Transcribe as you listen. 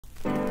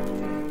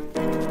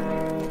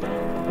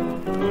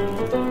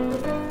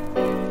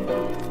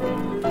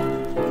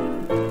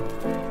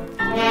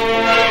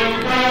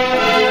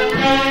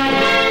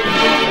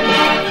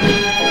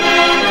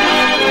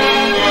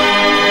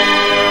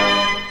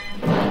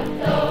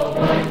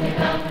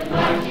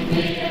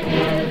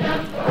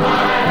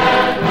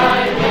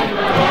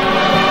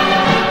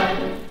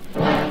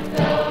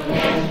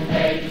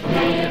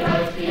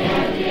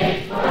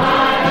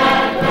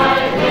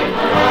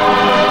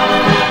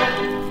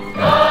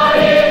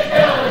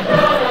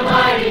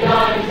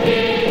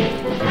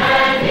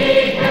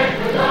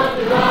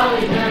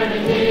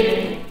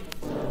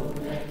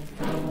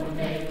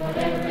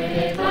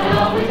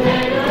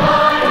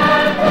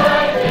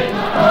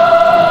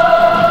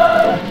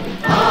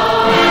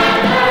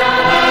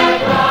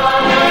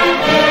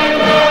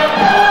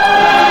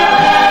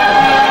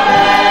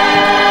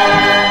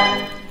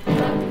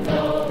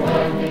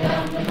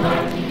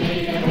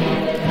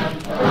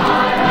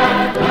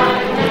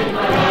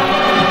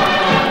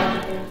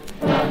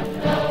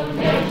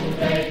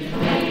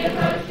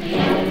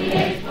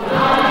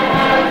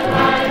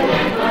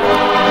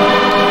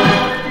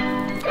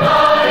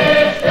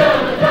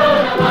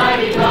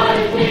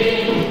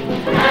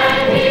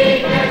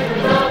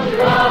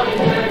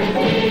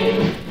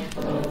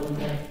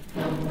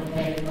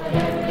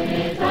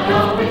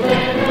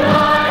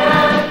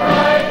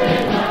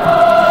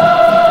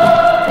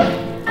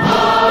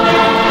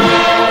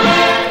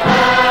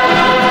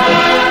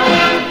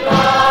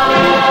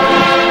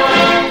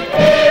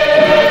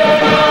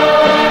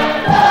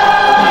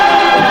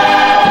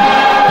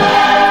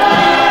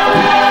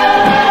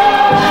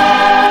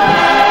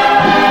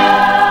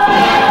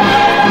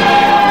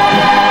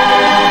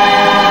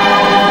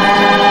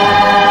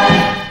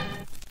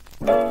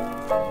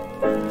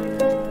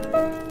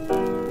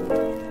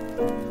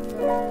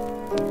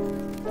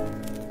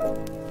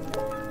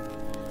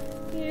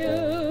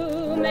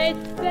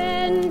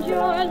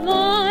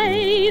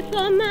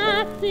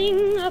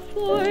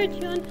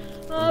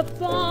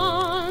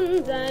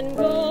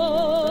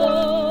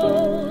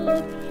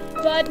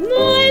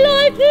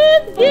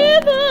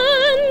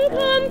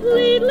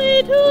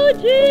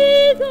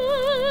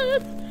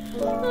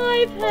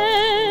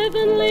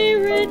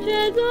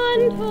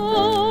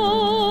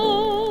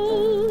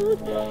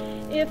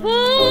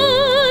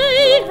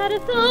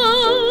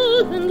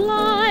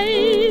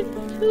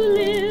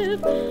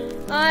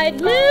I'd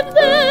live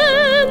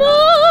them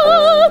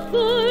all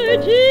for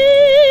Jesus.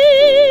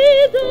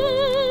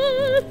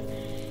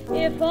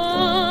 If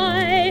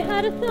I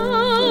had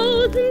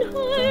 1,000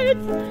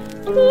 hearts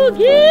to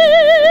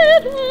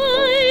give,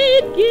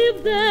 I'd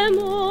give them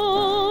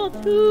all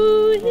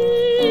to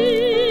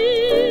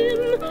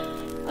Him.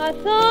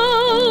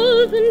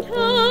 1,000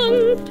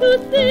 tongues to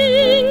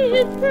sing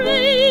His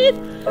praise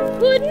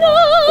could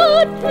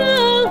not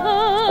tell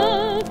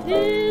of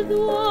His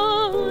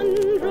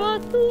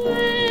wondrous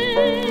ways.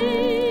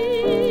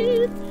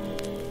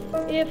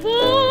 If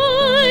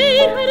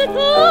I had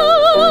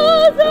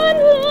 1,000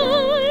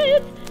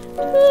 lives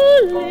to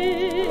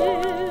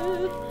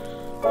live,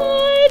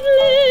 I'd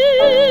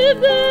live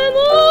them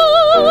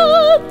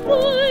all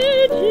for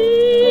Jesus.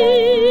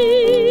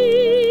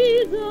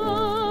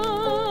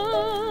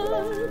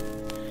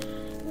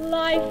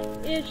 Life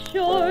is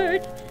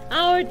short,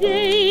 our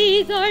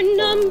days are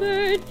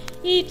numbered,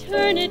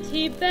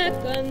 eternity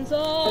beckons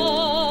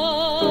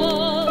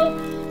all.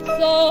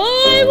 So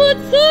I would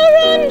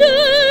surrender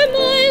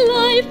my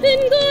life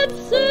in God's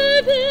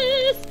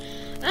service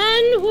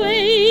and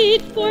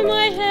wait for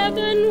my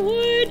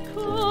heavenward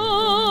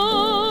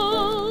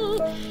call.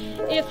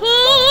 If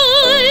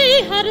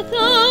I had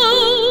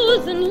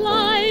 1,000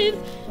 lives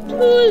to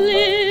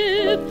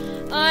live,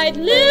 I'd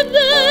live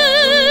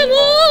them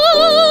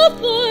all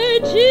for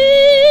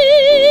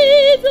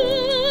Jesus.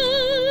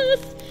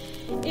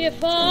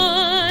 If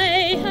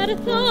I had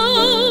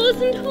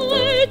 1,000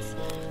 hearts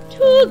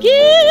to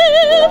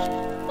give,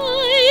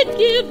 I'd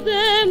give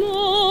them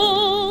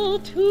all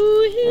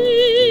to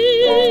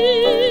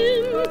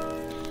Him.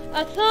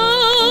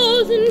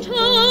 1,000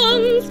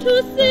 tongues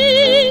to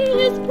sing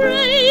His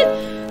praise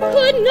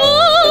could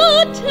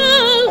not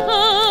tell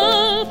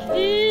of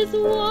His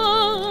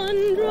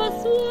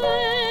wondrous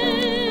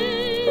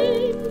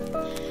ways.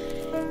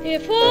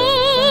 If I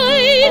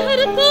had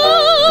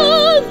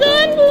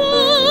 1,000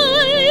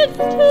 lives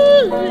to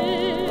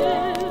live,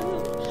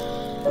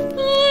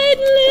 I'd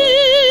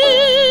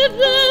live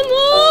them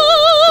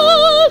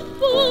all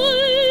for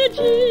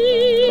Jesus.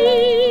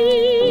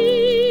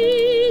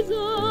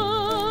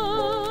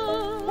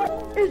 What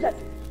is it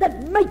that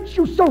makes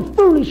you so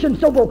foolish and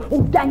so bold?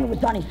 Oh, Daniel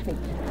was on his feet.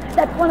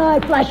 That one eye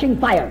flashing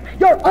fire.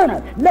 Your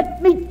Honor,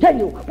 let me tell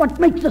you what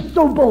makes us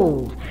so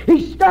bold.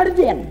 He started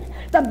in.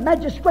 The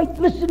magistrate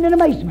listened in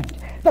amazement.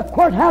 The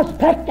courthouse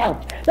packed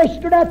out. They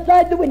stood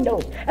outside the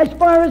windows as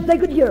far as they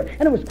could hear,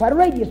 and it was quite a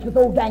radius with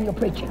old Daniel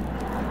preaching.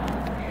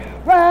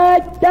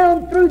 Right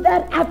down through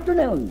that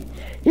afternoon,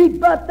 he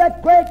brought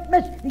that great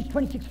message. These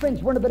 26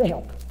 friends weren't a bit of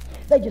help.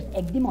 They just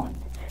egged him on.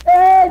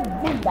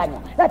 Amen,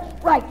 Daniel. That's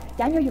right.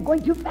 Daniel, you're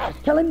going too fast.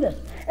 Tell him this.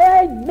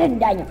 Amen,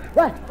 Daniel.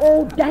 Right.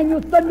 Old Daniel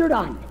thundered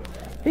on.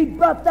 He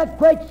brought that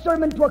great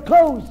sermon to a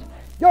close.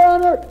 Your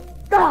Honor,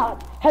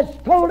 God has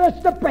told us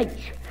to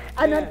preach.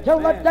 And until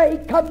the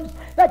day comes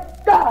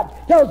that God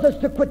tells us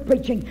to quit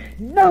preaching,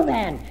 no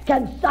man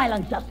can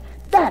silence us.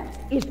 That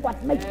is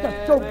what makes us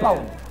so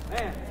bold.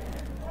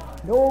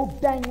 No,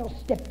 Daniel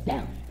stepped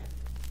down.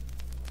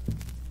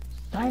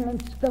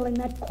 Silence fell in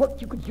that court.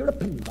 You could hear a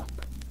pin drop.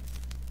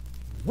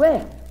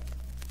 Well,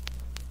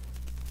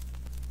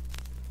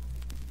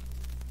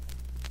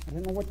 I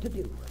don't know what to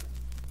do.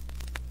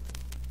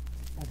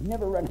 I've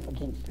never run up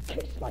against a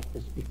case like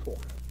this before.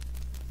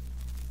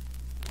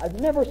 I've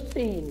never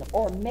seen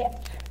or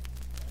met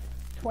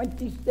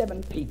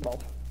 27 people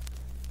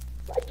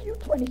like you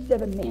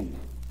 27 men.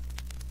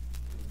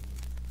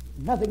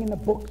 Nothing in the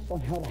books on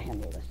how to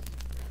handle this.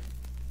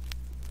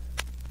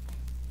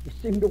 You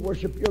seem to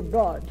worship your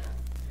God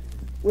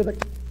with a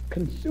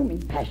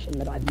consuming passion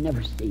that I've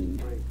never seen.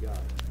 Praise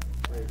God.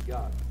 Praise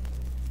God.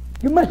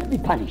 You must be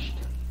punished.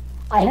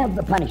 I have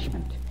the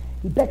punishment.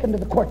 He beckoned to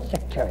the court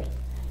secretary.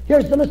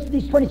 Here's the list of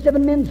these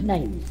 27 men's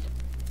names.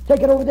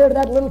 Take it over there to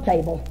that little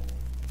table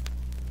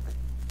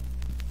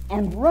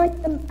and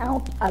write them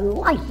out a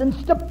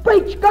license to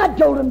preach. God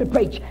told them to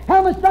preach.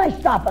 How must I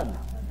stop them?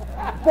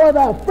 For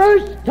the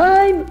first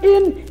time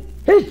in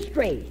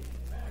history,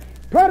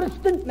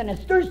 Protestant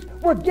ministers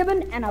were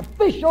given an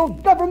official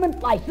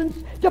government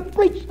license to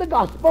preach the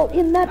gospel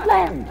in that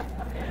land.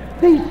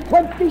 These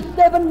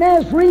 27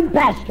 Nazarene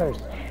pastors,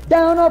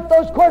 down off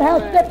those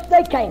courthouse steps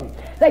they came.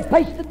 They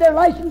pasted their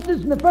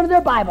licenses in the front of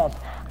their Bibles.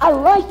 A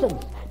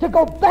license to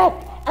go back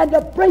and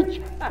to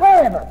preach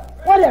wherever,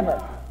 whatever,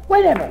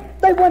 whenever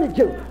they wanted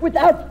to,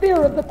 without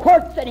fear of the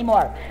courts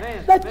anymore.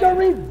 Such a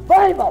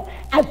revival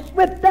has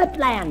swept that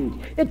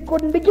land. It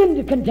couldn't begin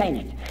to contain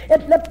it.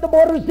 It leapt the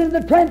borders into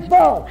the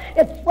Transvaal.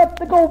 It swept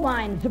the gold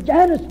mines of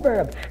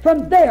Johannesburg.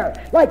 From there,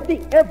 like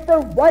the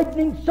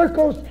ever-widening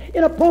circles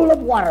in a pool of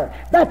water,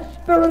 that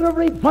spirit of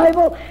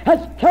revival has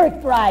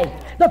characterized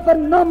the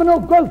phenomenal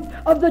growth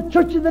of the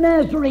Church of the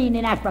Nazarene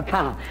in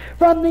Africa.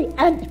 From the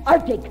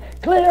Antarctic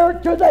clear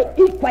to the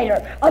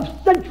equator of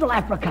Central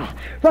Africa,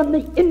 from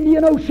the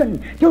Indian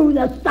Ocean to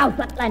the South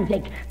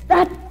Atlantic.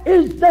 That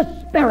is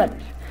the spirit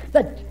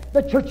that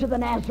the Church of the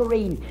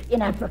Nazarene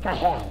in Africa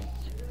has.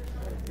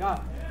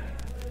 God.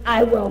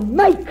 I will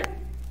make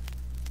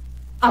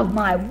of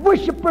my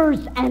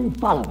worshipers and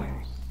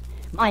followers,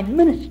 my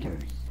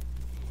ministers,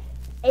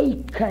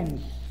 a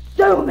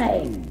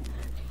consuming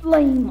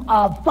flame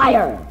of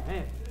fire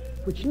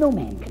which no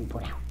man can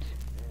put out.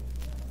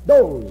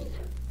 Those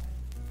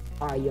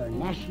are your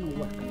national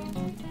workers.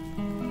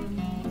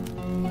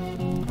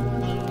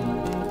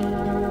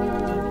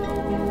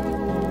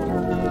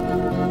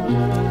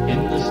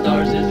 In the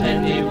stars his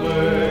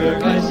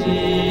handiwork I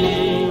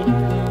see,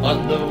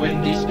 on the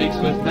wind he speaks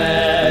with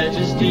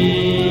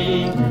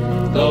majesty,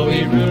 though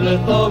he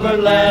ruleth over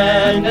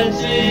land and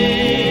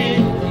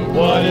sea,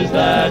 what is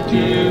that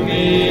to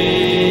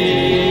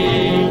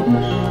me?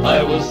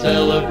 I will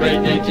celebrate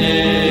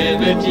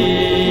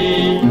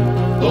nativity,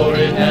 for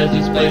it has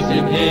its place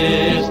in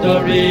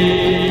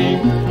history.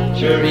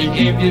 Sure he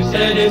came to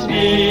set his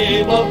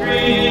people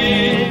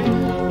free,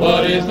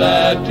 what is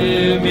that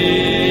to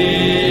me?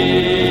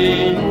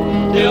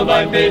 Till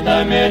by faith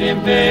I met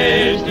him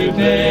face to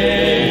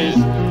face,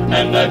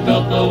 and I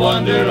felt the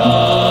wonder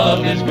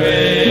of his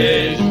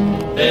grace.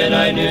 Then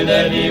I knew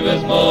that he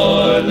was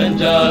more than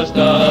just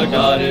a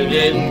God who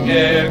didn't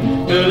care,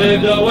 who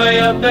lived away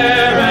up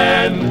there,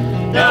 and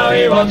now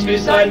he walks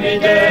beside me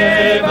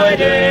day by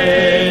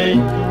day,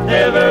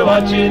 never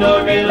watching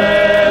over me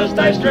lest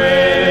I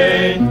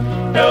stray,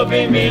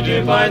 helping me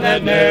to find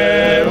that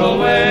narrow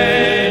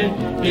way.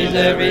 He's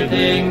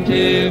everything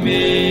to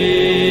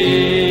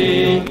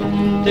me.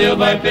 Till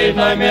by faith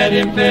I met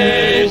him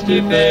face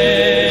to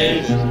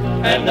face,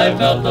 and I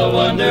felt the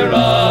wonder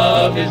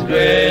of his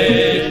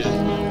grace.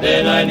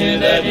 Then I knew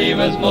that he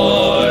was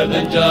more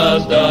than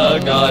just a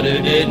God who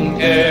didn't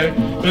care,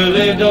 who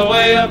lived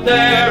away up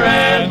there,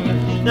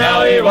 and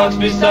now he walks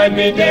beside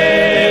me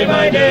day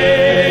by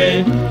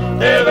day,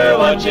 never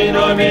watching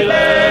o'er me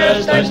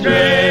lest I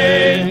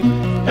stray,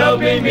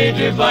 helping me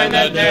to find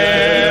that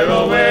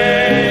narrow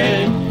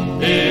way.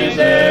 He's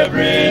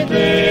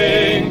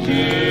everything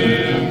to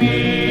me.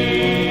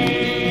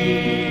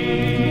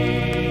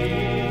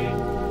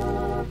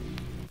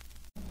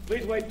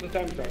 Please wait till the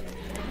time starts.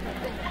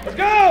 Let's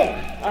go! I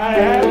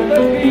have the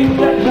peace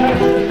that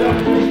passes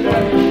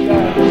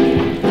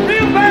understanding.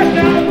 Real fast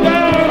now,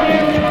 down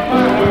in my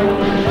heart.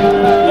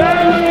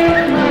 Down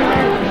in my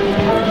heart.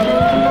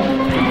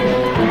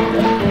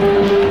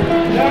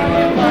 Down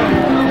in my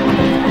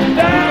heart.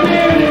 Down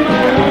in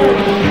my heart.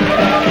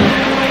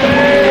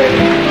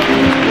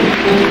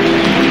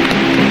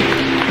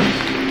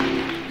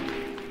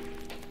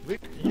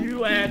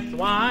 You ask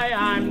why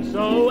I'm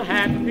so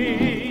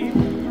happy,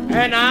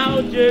 and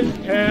I'll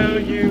just tell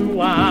you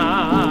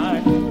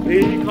why.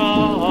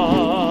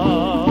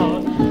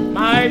 Because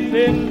my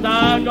sins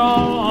are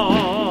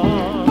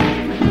gone,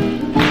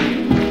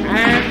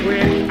 and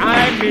when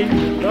I meet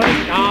the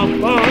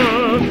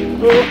scoffer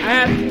who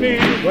asks me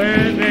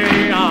where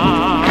they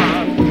are,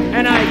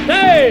 and I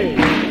say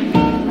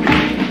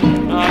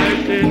my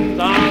sins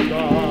are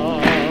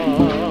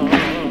gone,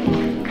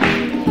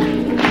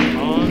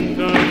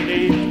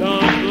 underneath the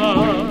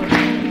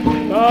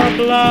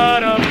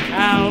blood of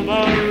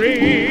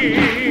Calvary,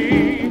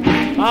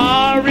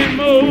 are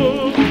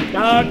removed,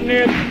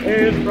 darkness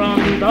is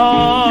from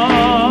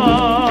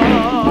dawn.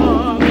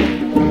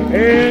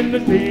 In the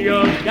sea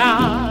of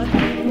God,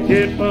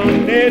 His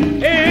fullness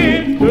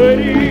is good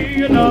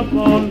enough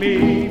for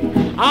me.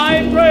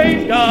 I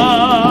praise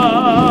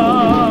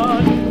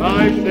God,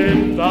 my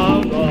sins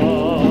are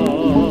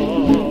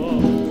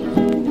gone.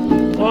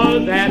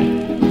 Was at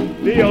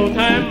the old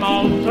time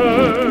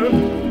altar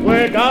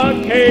where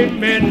God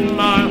came in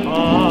my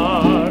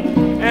heart,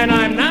 and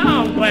I'm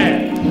now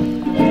glad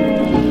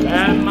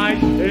that my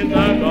sins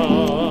are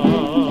gone.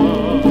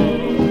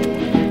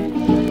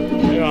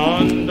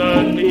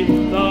 Underneath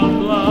the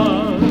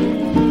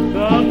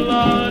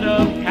blood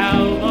of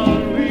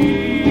Calvary,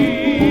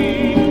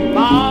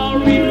 far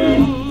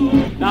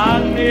removed,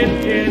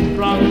 darkness is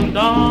from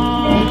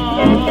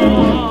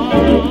dawn.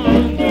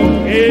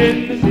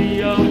 In the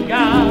sea of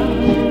God,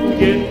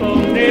 His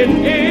fullness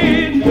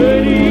is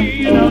good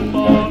enough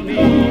for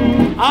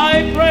me.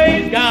 I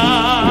praise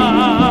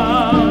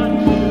God,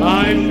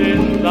 my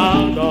sins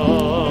are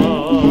gone.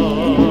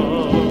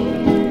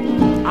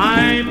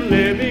 I'm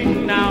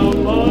living now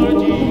for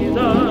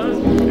Jesus,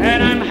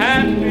 and I'm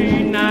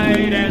happy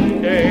night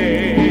and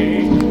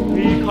day,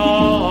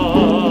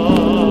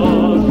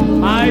 because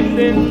my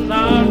sins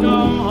are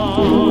gone.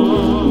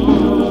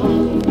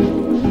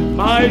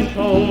 My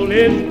soul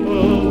is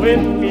full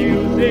with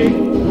music,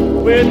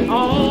 with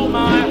all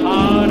my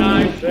heart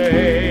I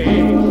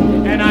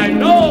sing, and I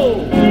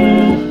know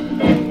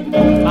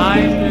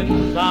my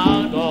sins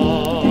are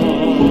gone.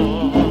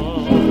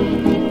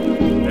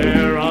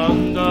 They're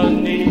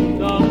underneath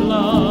the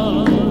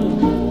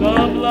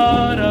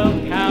blood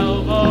of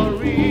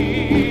Calvary,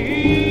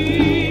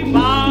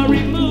 far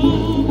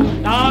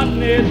removed,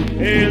 darkness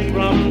is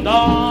from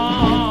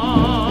dawn.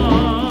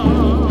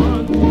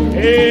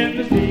 In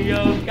the sea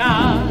of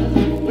God,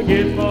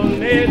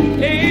 forgetfulness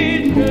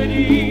is good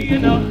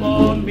enough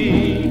for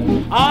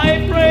me.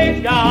 I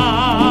praise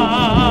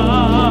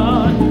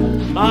God,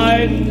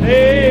 my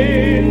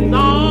sins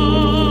are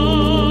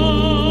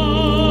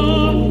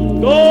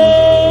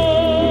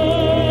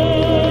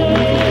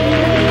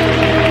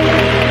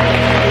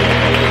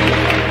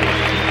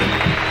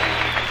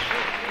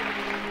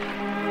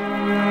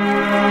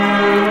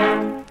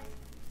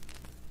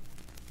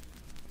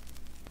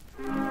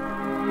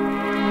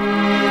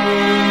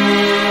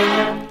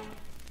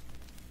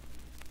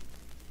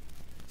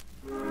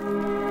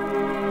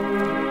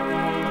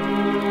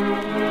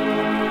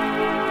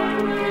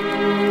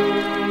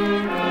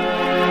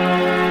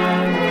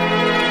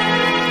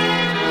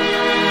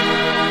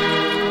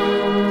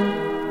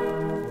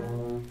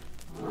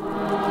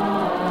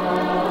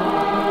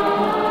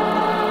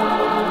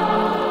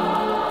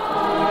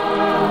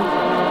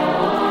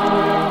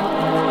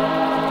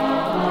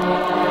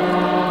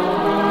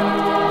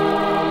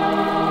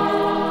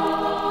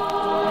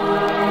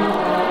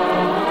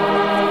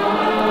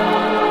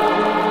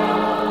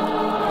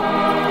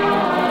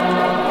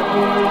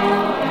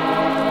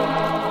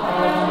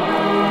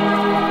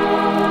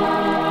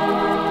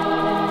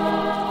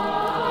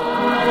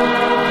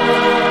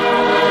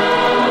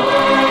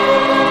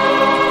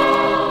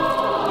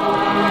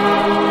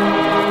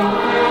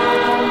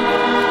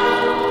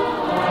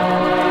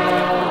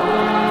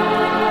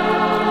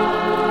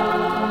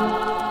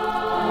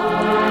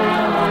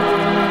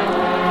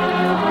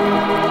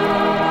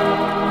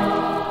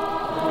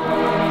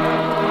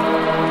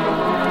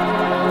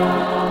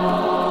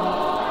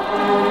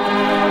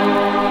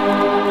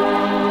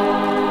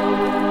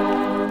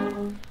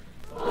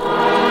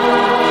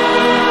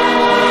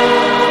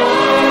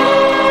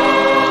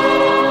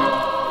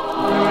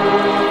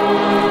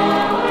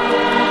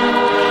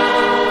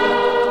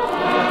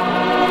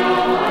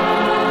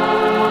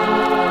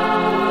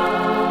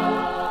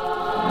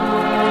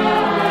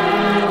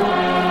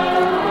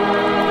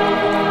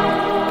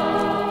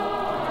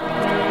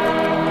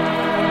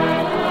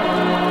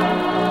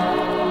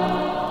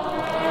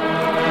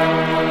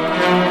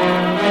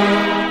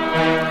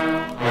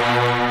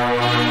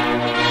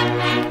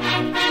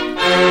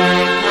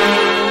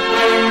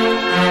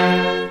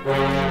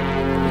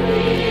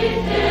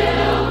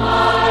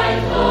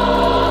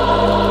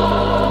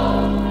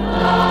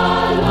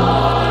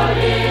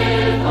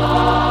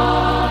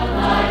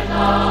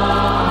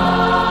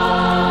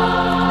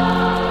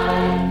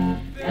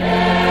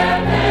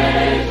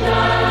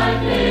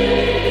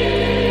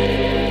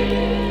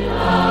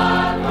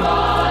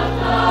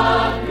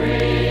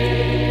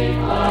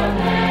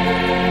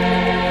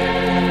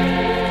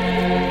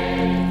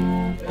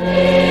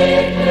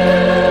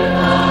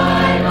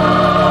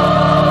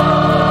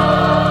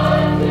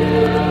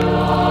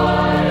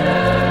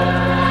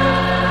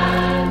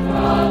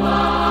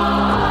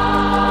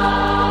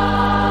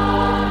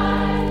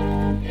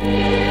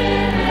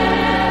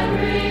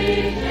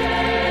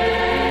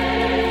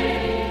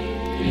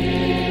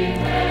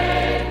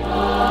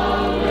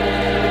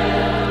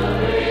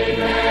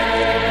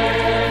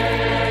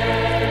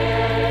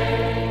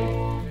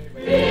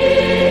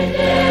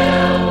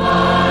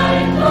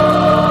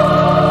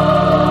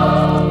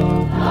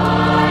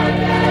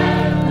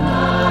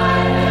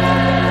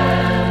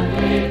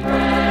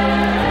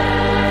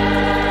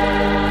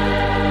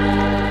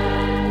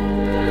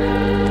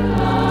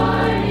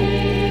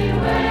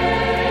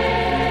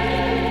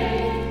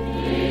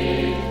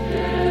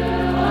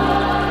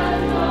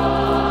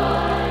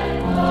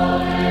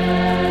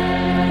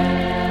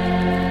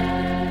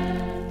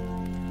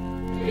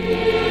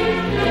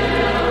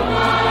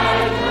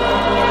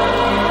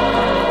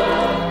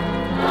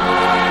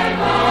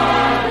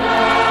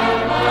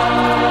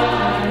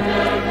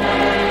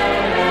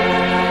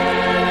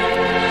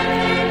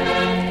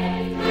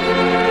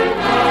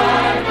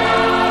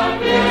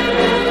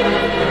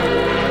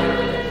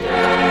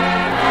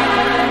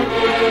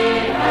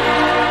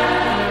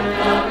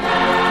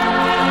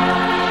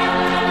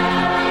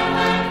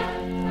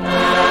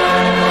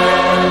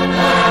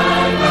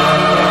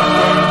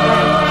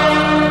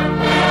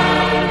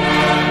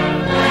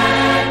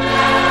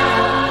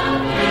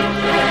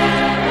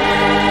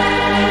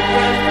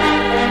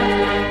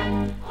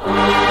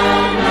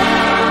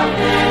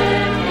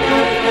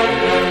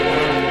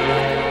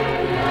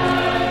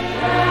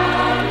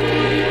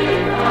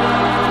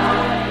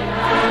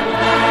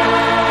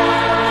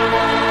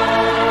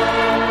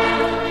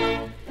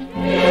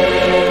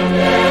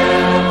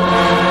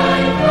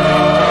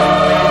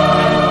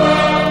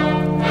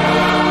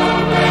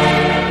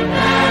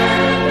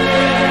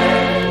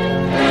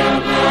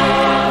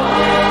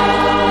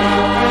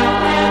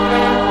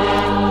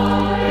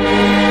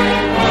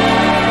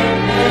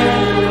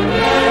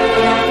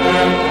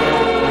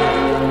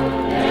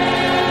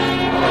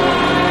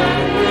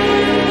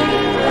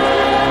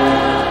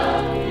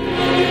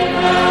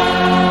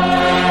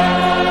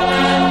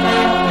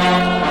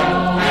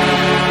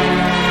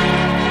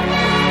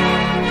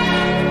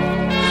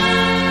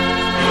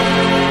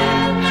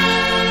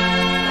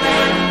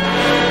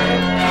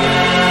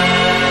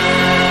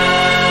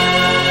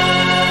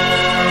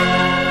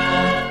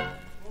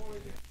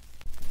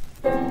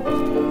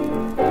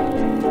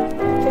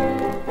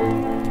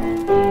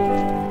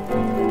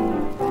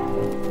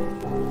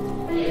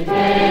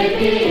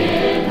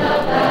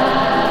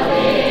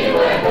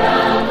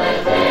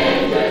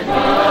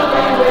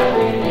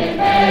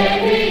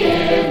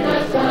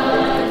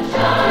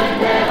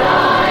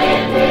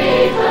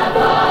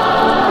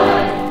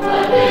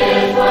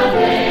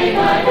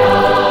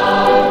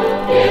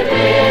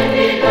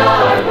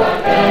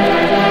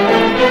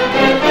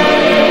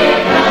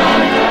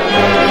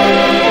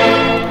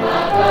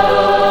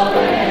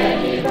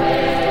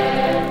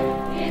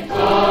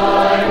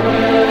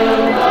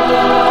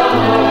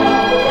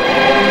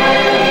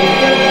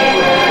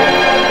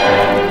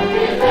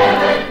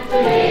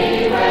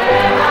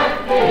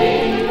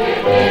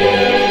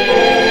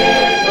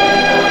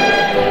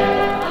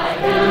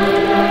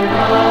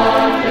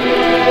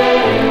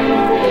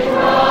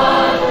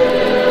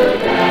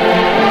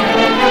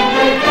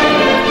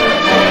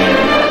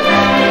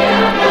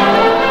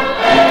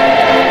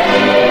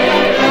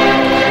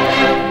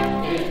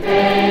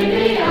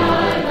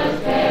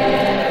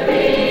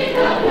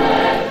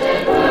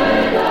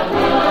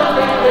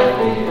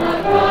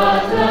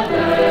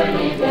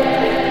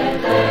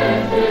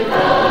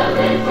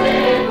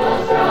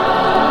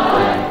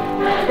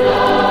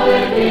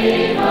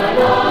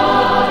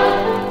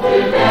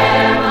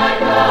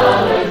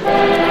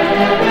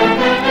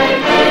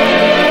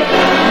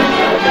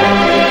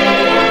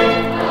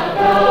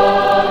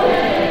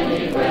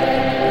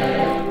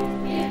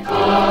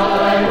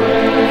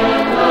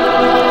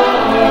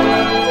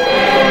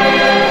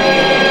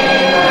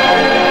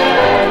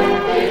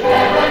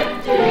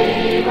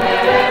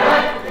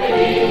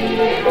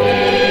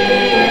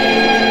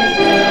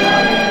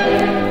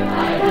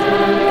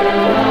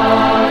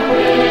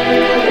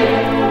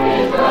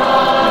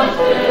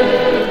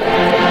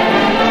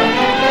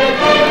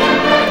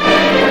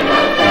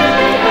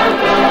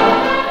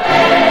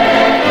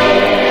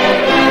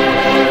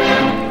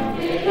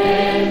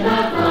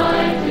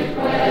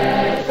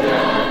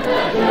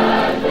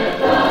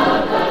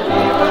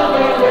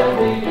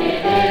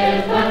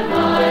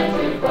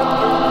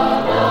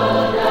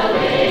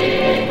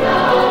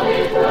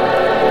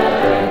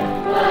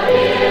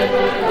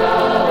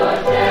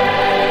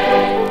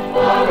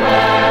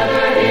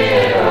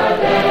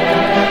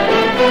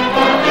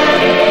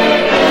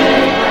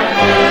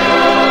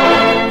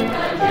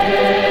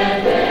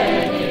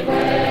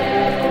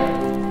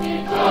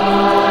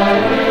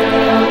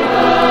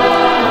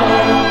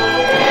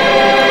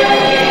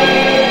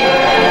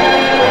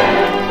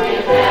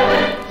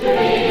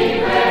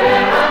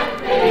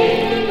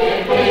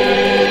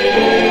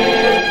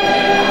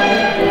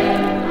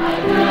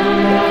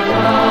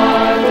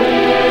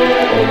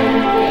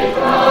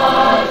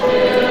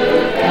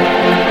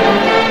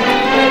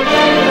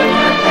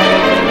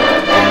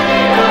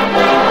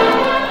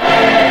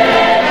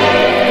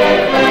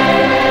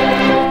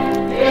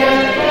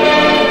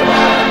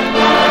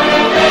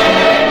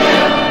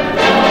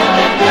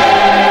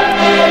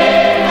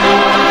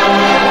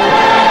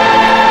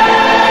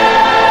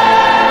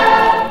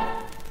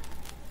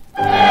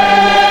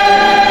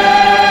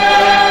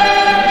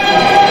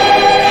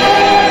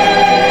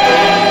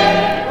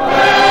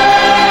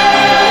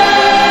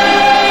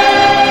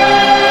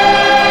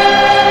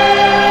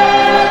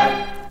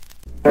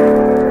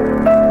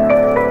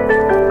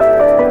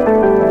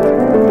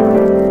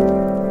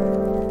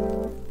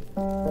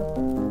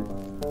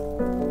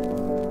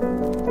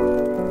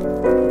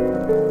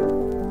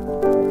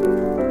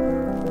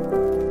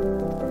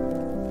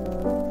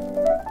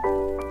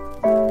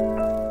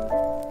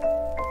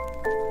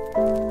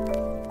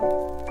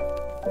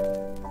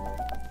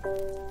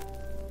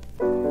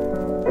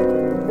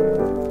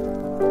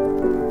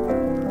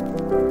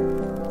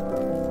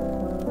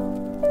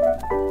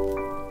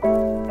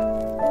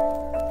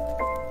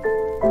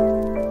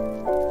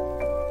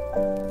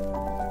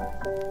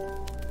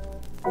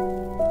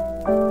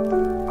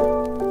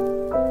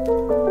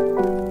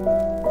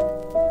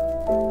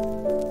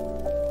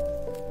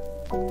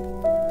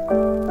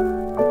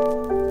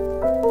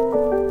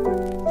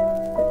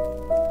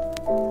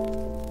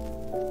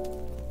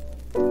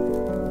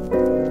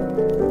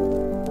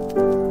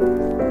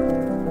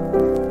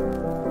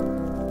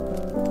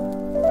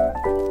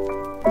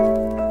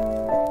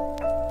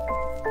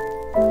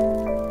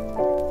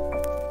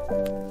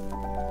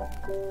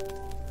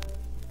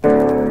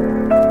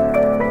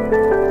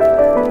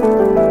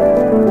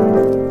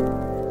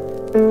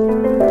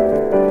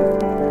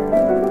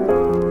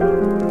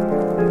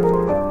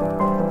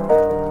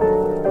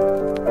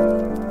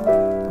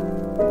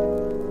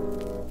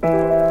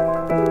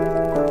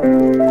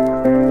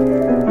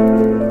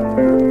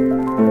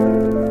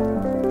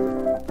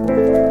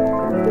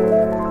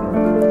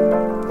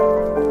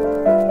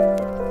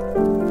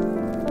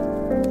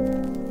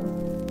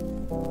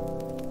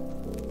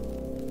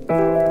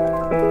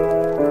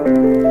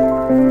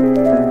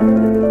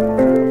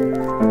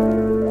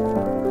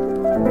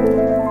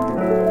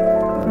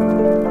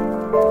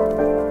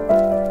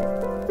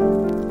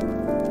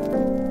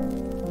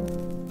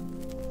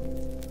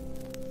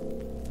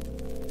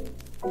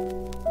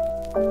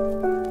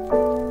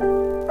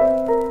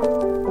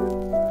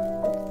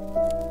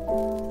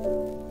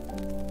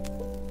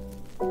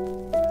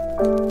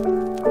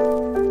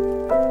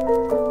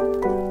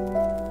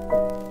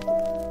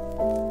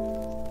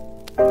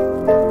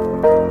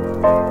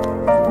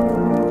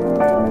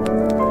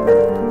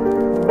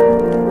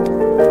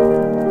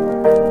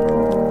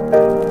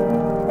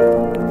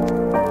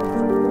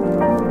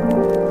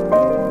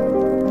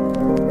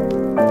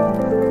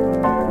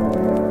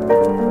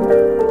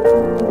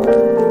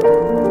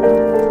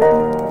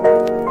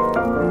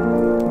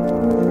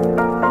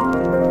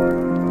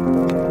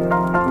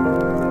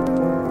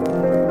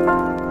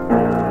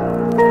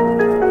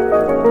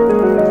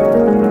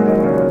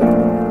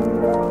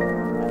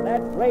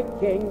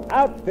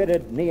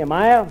outfitted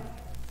Nehemiah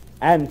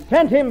and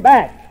sent him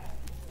back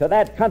to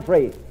that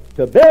country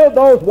to build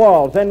those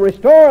walls and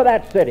restore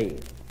that city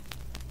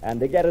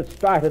and to get it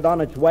started on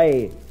its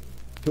way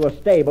to a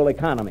stable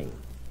economy.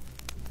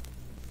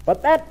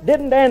 But that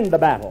didn't end the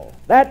battle.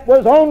 That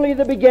was only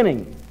the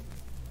beginning.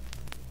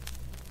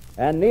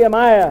 And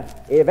Nehemiah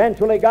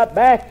eventually got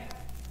back,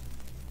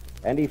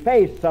 and he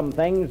faced some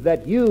things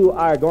that you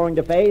are going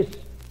to face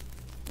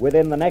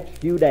within the next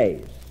few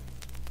days.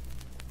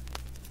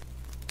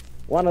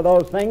 One of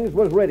those things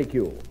was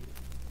ridicule.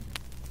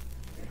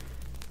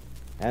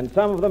 And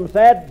some of them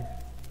said,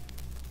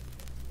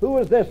 "Who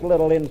is this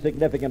little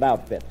insignificant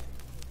outfit?"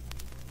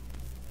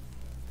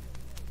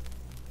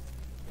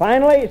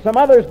 Finally, some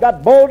others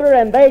got bolder,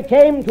 and they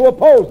came to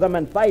oppose them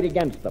and fight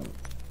against them.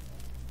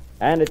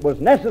 And it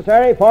was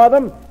necessary for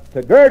them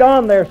to gird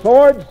on their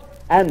swords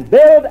and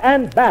build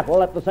and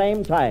battle at the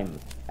same time.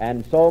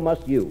 And so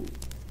must you.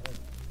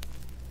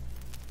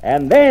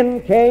 And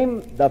then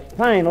came the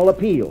final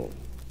appeal.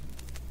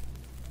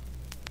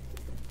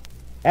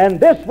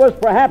 And this was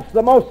perhaps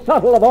the most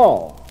subtle of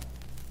all.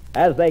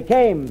 As they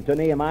came to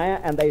Nehemiah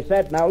and they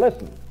said, "Now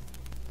listen,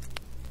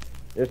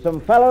 there's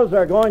some fellows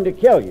are going to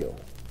kill you,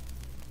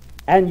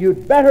 and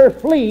you'd better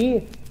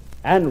flee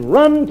and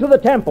run to the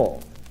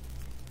temple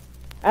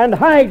and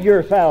hide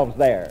yourselves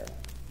there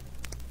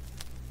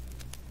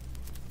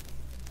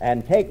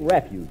and take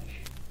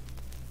refuge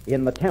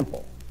in the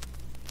temple."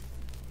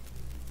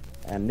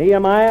 And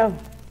Nehemiah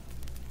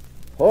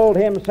pulled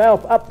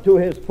himself up to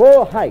his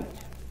full height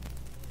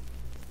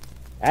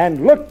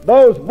and looked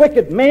those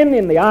wicked men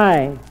in the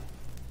eye,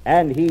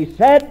 and he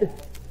said,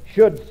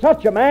 "Should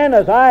such a man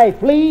as I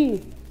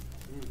flee,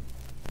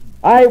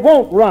 I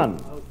won't run.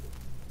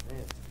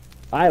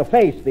 I'll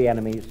face the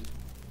enemies,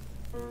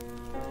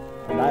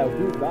 and I'll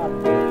do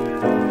God's will."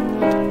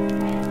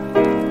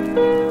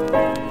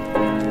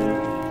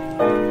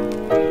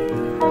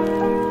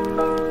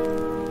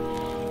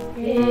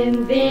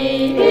 In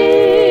the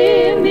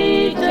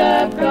image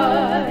of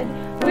God,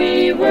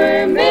 we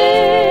were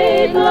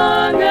made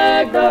long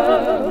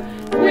ago,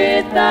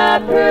 with a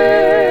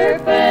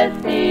purpose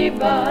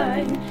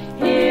divine,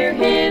 here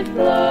His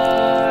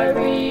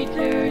glory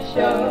to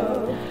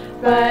show.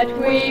 But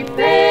we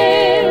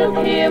failed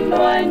Him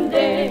one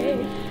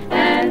day,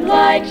 and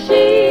like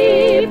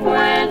sheep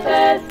went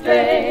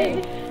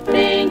astray,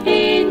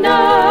 thinking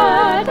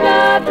not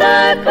of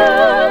the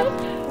cost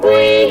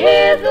we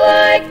His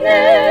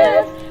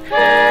likeness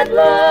had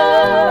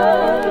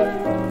lost.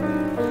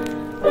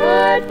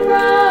 But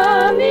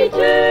from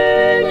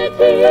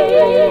eternity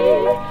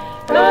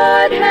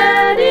God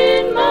had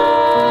in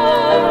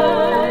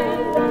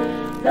mind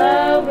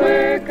the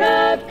work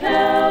of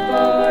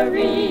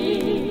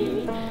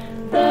Calvary,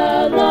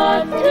 the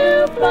lost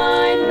to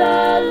find,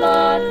 the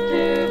lost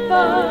to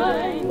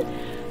find.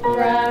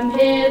 From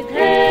His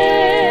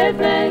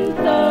heaven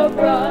so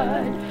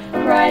broad,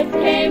 Christ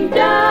came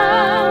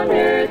down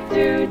earth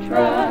to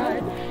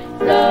trod,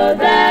 so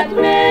that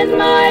men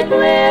might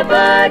live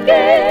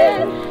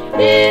again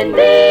in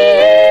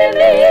the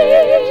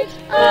image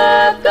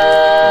of God.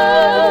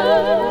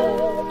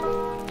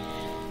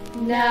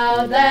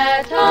 Now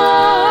that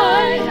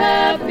I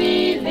have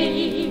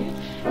believed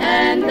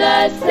and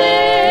the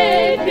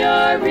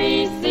Savior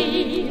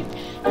received,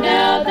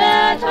 now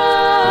that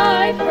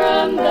I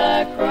from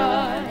the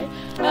cry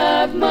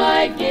of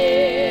my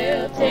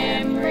guilt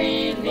am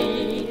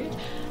relieved,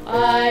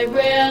 I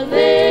will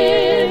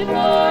live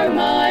for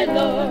my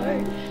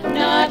Lord,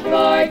 not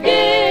for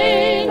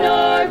gain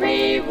or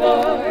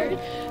reward,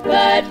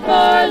 but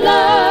for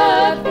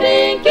love,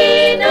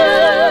 thinking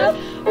of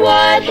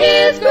what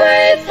His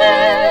grace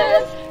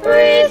has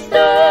restored.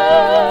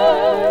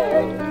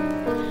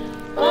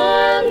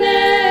 I'll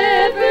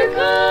never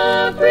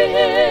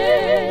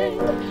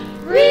comprehend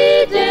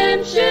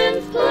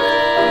redemption's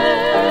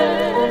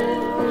plan,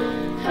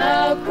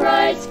 how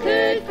Christ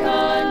could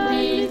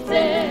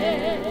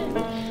condescend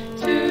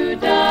to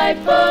die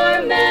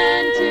for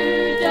man,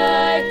 to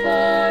die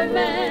for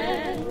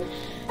man.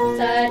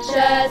 Such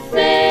a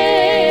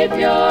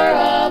Savior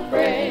I'll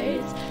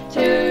praise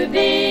to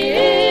the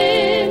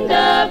end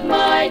of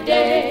my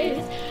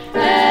days,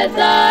 as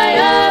I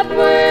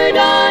upward,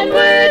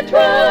 onward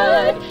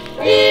trod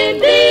in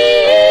the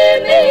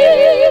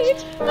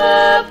image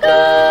of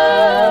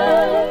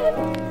God.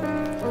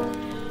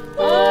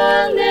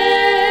 I'll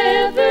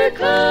never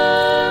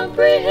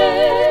comprehend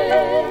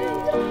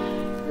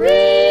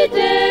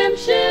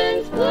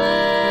redemption's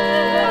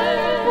plan,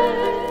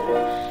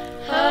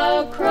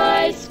 how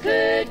Christ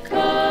could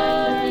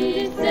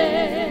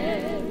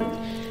condescend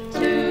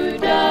to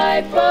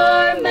die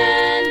for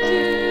man,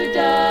 to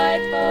die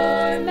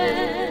for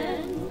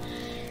man.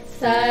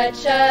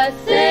 Such a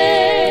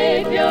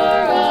Savior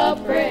I'll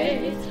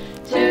praise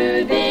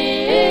to the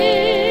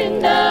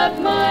end of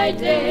my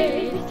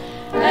days,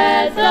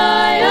 as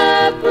I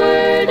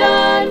upward,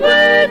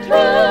 onward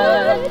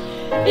trod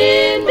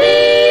in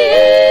the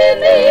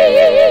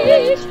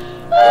image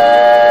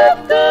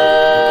of God.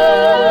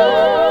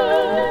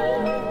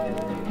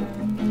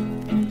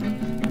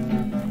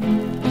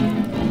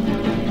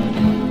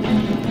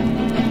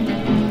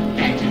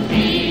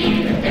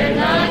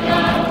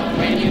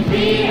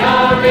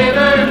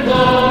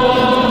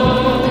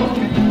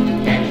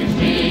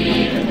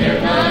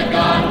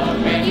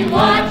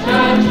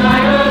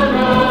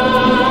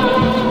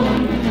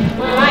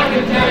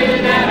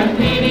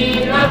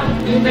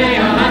 to say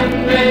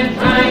 100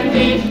 times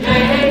each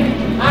day,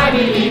 I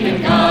believe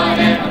in God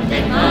and I'll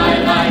stake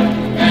my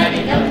life that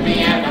He loves me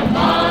and I'll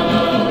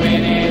follow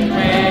in His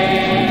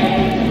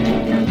way.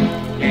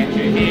 Can't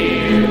you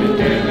hear the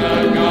there's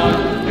a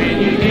God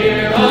when you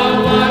hear a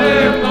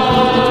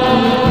waterfall?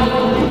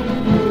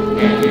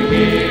 Can't you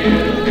hear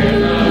the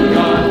there's a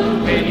God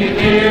when you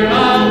hear a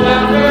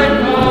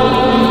waterfall?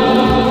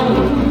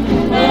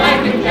 Well, I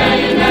can tell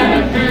you that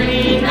I'm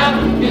turning up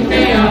to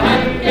say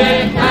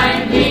 100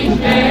 times each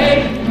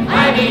day.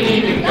 I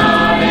believe in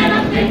God and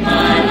I'll stake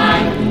my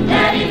life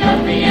that He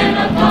loves me and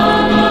I'll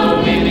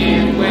follow in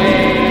His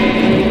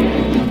way.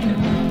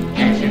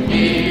 Can't you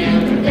feel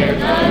that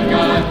there's a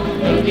God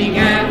looking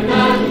at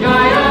the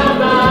sky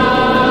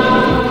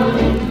above?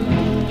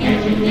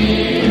 Can't you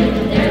feel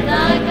that there's a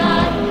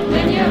God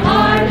when your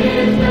heart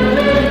is filled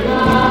with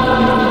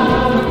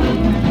love?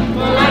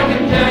 Well, I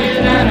can tell you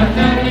that I've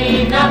done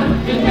enough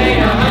to say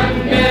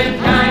 100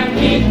 times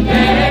each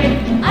day.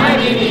 I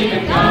believe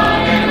in God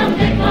and I'll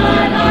stake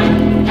my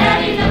life that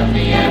He loves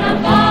me and I'll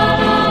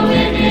follow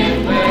in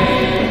His way.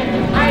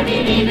 I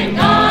believe in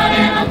God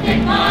and I'll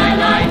stake my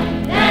life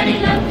that He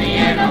loves me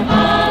and I'll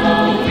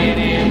follow in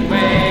His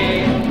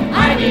way.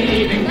 I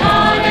believe in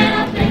God and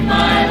I'll stake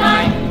my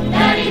life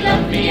that He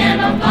loves me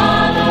and I'll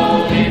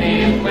follow in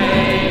His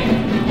way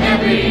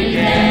every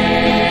day.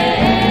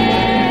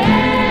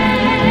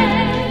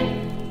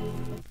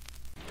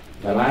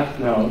 The last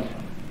note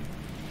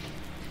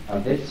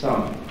of this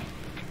song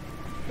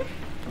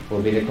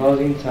will be the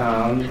closing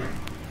sound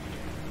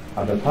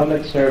of the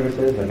Public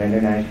Services of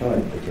International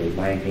Institute,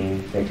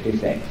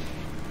 1966.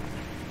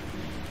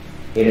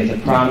 It is a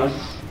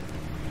promise.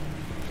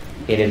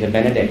 It is a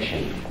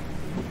benediction.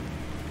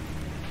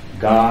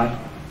 God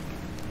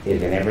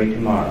is in every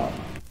tomorrow.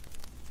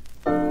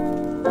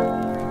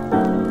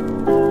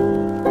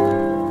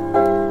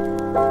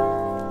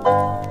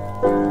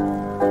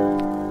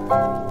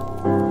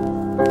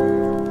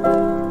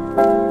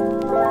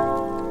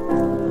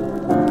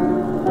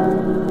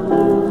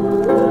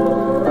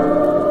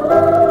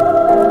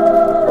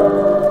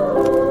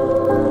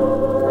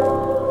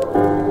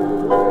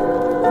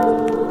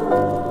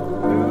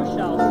 Who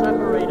shall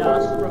separate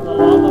us from the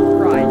love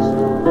of Christ?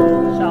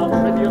 Shall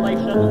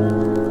tribulation,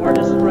 or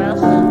distress,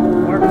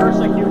 or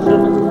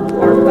persecution,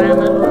 or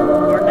famine,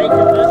 or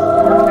nakedness,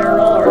 or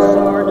peril, or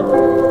sword?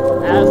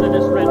 As it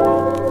is written,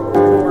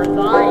 For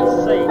thy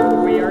sake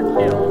we are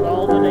killed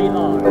all the day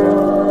long.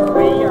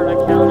 We are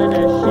accounted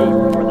as sheep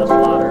for the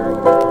slaughter.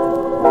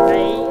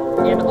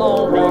 Nay, in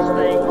all these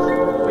things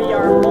we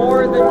are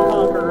more than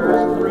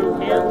conquerors through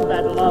Him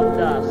that loved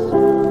us.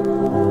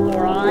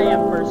 For I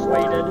am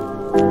persuaded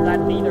that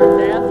neither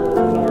death,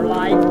 nor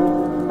life,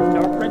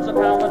 nor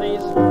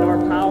principalities, nor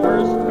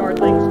powers, nor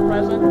things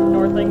present,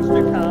 nor things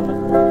to come,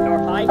 nor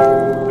height,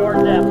 nor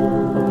depth,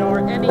 nor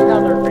any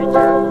other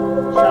creature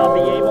shall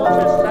be able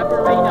to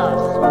separate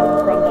us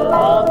from the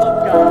love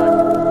of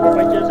God,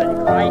 which is in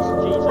Christ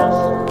Jesus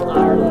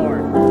our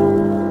Lord.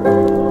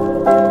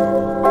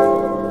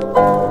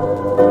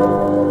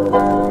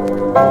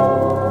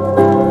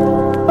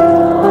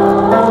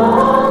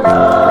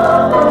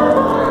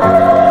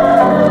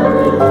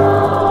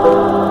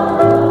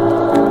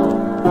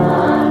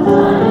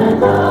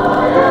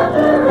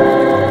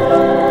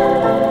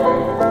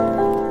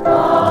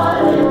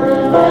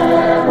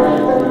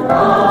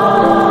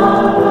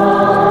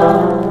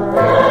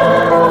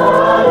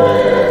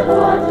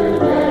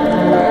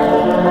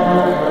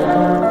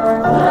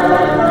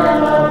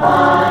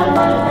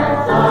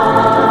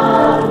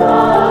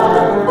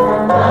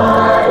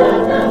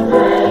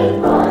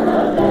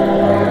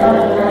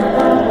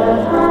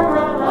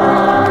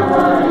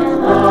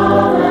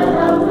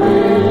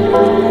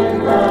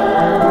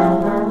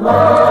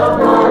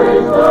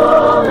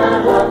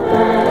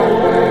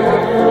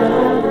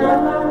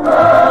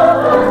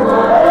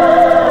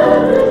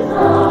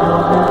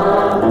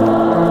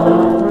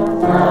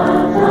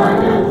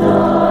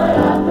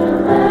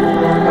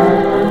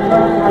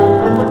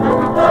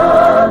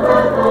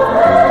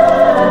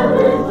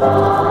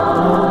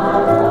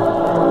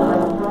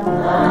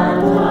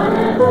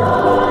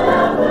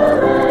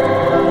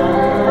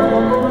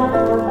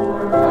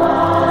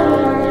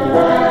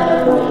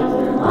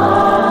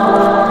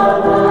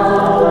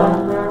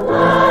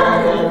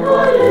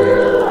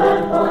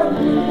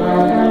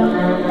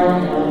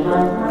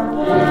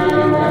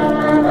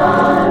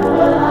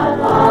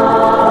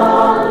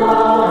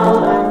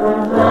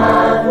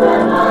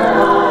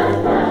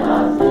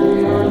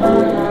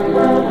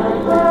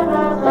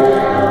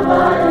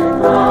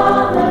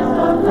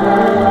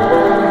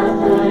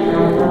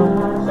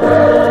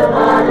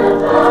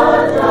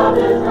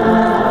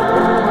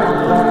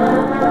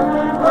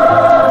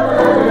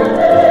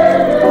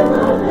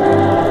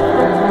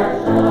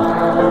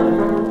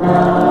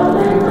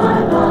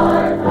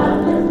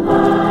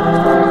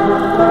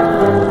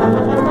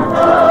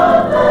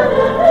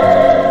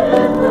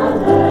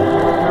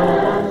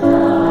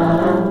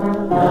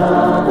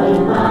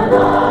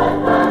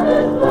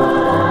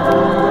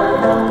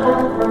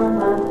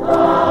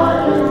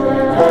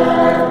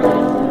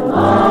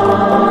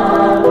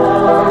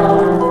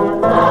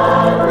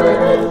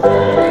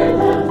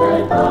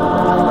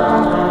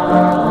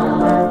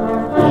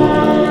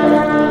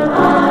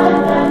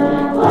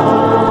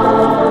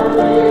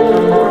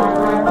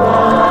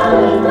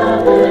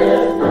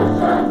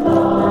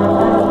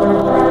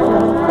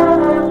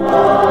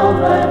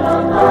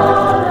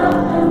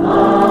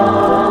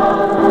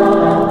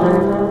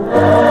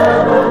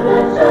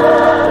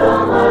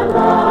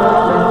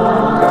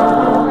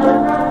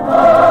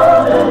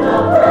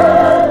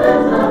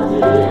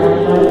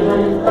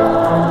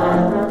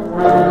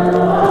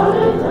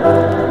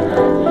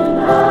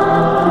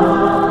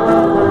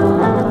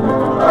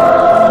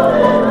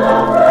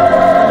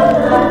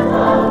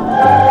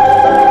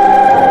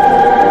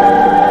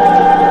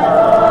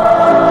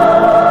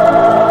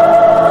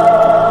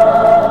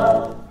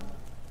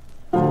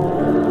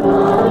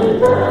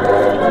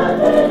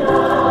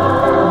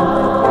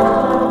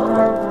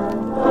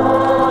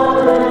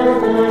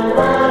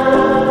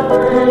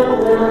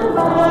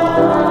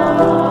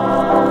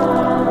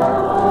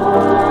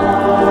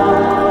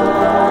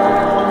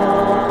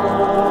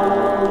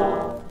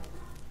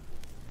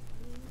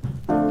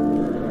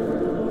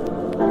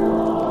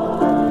 Lord.